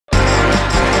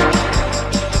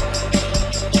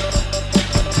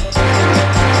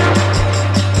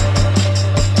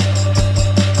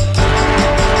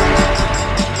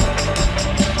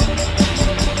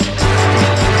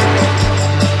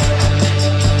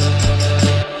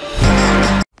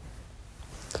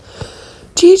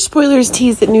spoilers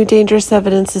tease that new dangerous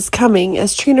evidence is coming,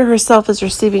 as Trina herself is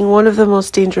receiving one of the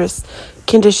most dangerous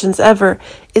conditions ever.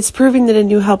 It's proving that a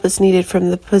new help is needed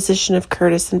from the position of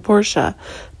Curtis and Portia.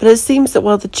 But it seems that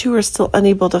while the two are still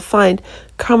unable to find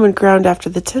common ground after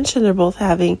the tension they're both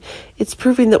having, it's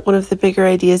proving that one of the bigger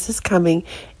ideas is coming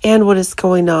and what is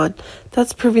going on.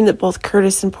 That's proving that both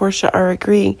Curtis and Portia are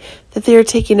agreeing that they are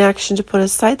taking action to put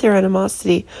aside their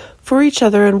animosity for each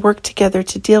other and work together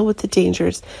to deal with the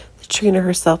dangers that Trina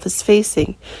herself is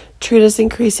facing. Trina's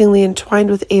increasingly entwined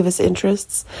with Ava's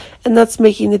interests, and that's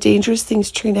making the dangerous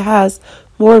things Trina has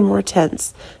more and more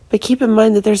tense. But keep in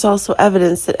mind that there's also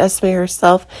evidence that Esme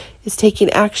herself is taking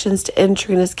actions to end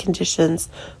Trina's conditions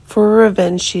for a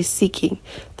revenge she's seeking.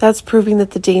 That's proving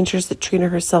that the dangers that Trina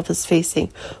herself is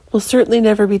facing will certainly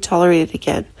never be tolerated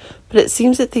again. But it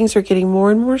seems that things are getting more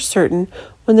and more certain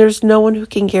when there's no one who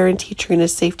can guarantee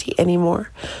Trina's safety anymore.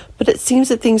 But it seems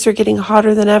that things are getting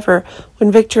hotter than ever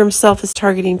when Victor himself is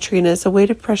targeting Trina as a way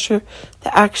to pressure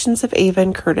the actions of Ava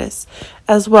and Curtis.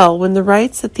 As well, when the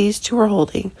rights that these two are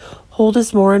holding hold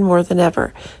us more and more than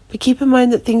ever. But keep in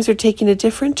mind that things are taking a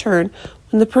different turn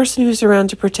when the person who's around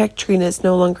to protect Trina is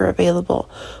no longer available.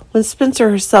 When Spencer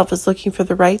herself is looking for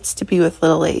the rights to be with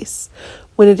little Ace.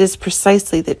 When it is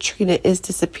precisely that Trina is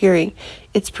disappearing,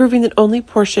 it's proving that only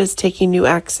Portia is taking new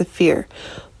acts of fear.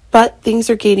 But things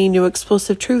are gaining new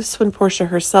explosive truths when Portia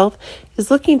herself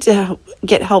is looking to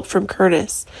get help from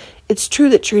Curtis. It's true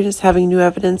that Trina is having new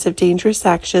evidence of dangerous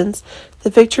actions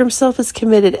that Victor himself is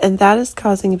committed, and that is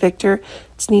causing Victor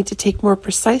to need to take more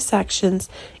precise actions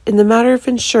in the matter of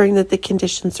ensuring that the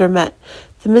conditions are met.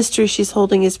 The mystery she's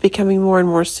holding is becoming more and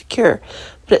more secure,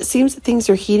 but it seems that things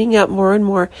are heating up more and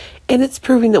more, and it's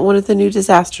proving that one of the new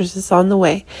disasters is on the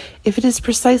way. If it is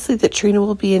precisely that Trina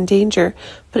will be in danger,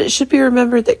 but it should be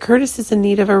remembered that Curtis is in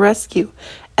need of a rescue,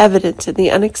 evident in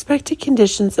the unexpected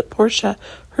conditions that Portia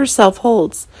herself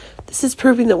holds. This is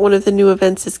proving that one of the new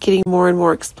events is getting more and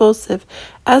more explosive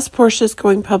as Portia is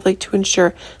going public to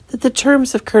ensure that the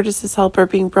terms of Curtis's help are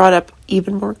being brought up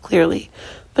even more clearly.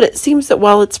 But it seems that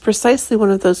while it's precisely one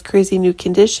of those crazy new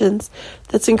conditions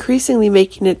that's increasingly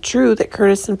making it true that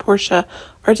Curtis and Portia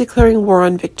are declaring war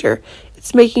on Victor,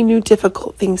 it's making new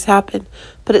difficult things happen.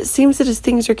 But it seems that as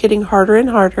things are getting harder and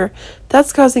harder,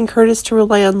 that's causing Curtis to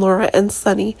rely on Laura and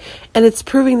Sunny, and it's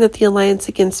proving that the alliance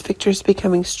against Victor is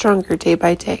becoming stronger day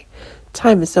by day.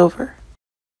 Time is over.